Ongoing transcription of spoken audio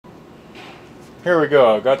Here we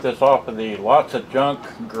go. I got this off of the Lotsa Junk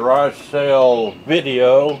garage sale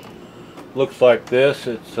video. Looks like this.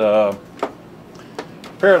 It's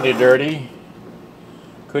fairly dirty.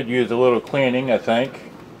 Could use a little cleaning, I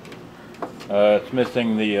think. It's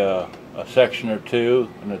missing the a section or two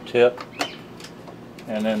and a tip,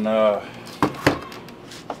 and then the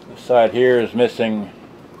side here is missing.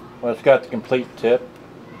 Well, it's got the complete tip,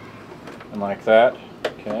 and like that.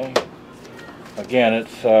 Okay. Again,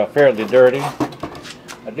 it's fairly dirty.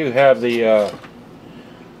 I do have the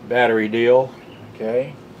battery deal,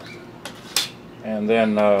 okay, and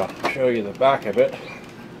then show you the back of it.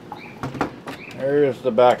 There's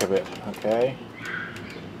the back of it, okay,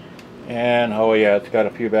 and oh yeah, it's got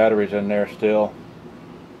a few batteries in there still.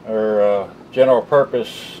 Or general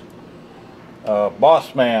purpose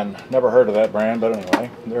Boss Man, never heard of that brand, but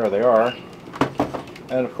anyway, there they are.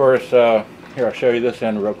 And of course, here I'll show you this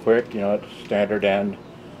end real quick. You know, it's standard end,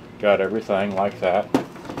 got everything like that.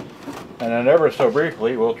 And then ever so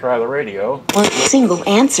briefly, we'll try the radio. One single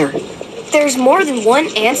answer. There's more than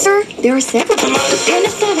one answer? There are several. Blow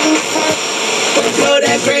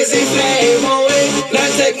that crazy flame away. Now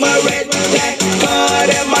take my red black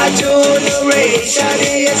card and my generation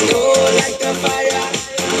is cool like the fire.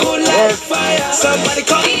 Cool like fire. Somebody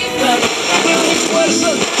call me.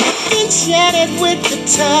 Enchanted with the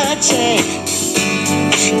touching.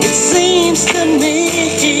 It seems to me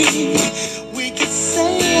we could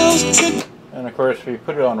sail to. And of course, if you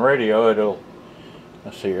put it on radio, it'll,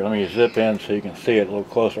 let's see here, let me zip in so you can see it a little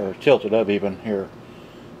closer, or tilt it up even here.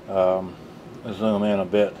 Zoom in a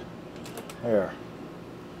bit. There.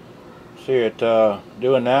 See it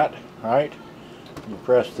doing that, right? You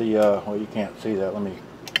press the, well, you can't see that. Let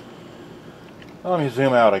me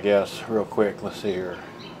zoom out, I guess, real quick. Let's see here.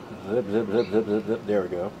 Zip, zip, zip, zip, zip, zip. There we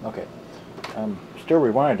go. Okay. I'm still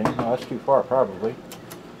rewinding. No, that's too far, probably.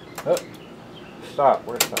 Oh. Stop.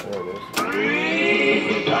 Where's stop? There it is.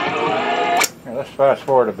 Here, let's fast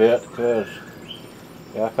forward a bit, because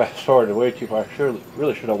yeah, I fast forwarded way too far. I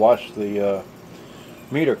really should have watched the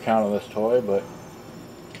meter count on this toy, but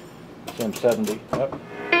it's M70. Yep.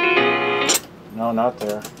 No, not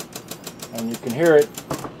there. And you can hear it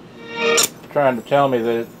trying to tell me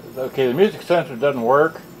that okay, the music sensor doesn't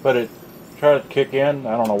work, but it tries to kick in.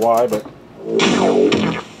 I don't know why, but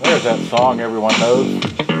there's that song everyone knows.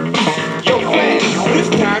 Yo, man, this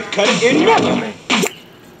time cut it in melody.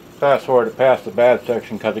 Fast forward to past the bad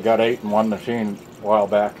section because it got 8 in one machine a while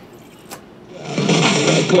back.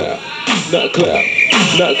 Not clap, not clap,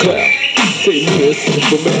 not clap. Say me a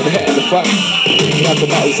Superman had to fight. Knock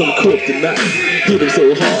him out with some kryptonite. Hit him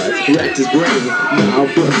so hard, racked his brain. Now I'm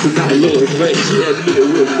busting out Lord's vein. She had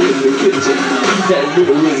mirrors in the kitchen, had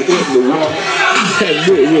mirrors in the wall, had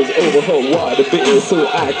mirrors over her water bed so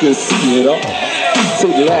I could see it all. So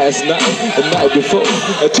last night, the night before,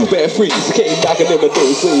 two bad freaks came knocking at my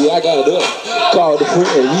door. So I got up, called a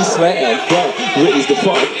friend, we slammed down, raised the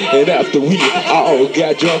funk, and after we all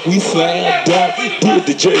got drunk, we slammed down, did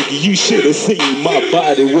the jerky. You should have seen my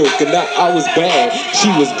body working out. I was bad, she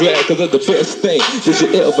was glad, cause of the best thing that you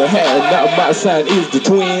ever had. Now my sign is the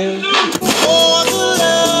twin. For the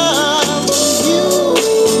love of you,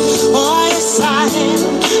 oh yes I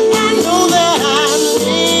am. I know that I'm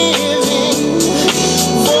living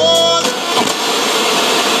for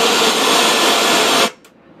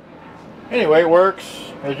the... Anyway, it works,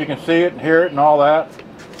 as you can see it and hear it and all that.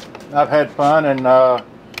 I've had fun, and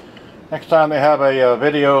next time they have a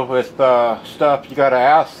video with stuff, you got to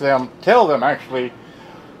ask them, tell them actually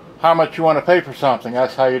how much you want to pay for something.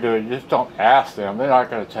 That's how you do it. You just don't ask them. They're not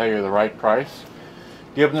going to tell you the right price.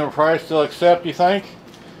 Give them a price they'll accept, you think.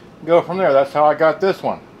 Go from there. That's how I got this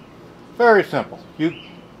one. Very simple. You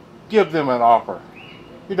give them an offer.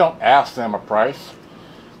 You don't ask them a price.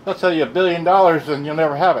 They'll tell you $1 billion and you'll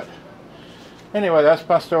never have it. Anyway, that's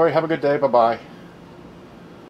my story. Have a good day. Bye-bye.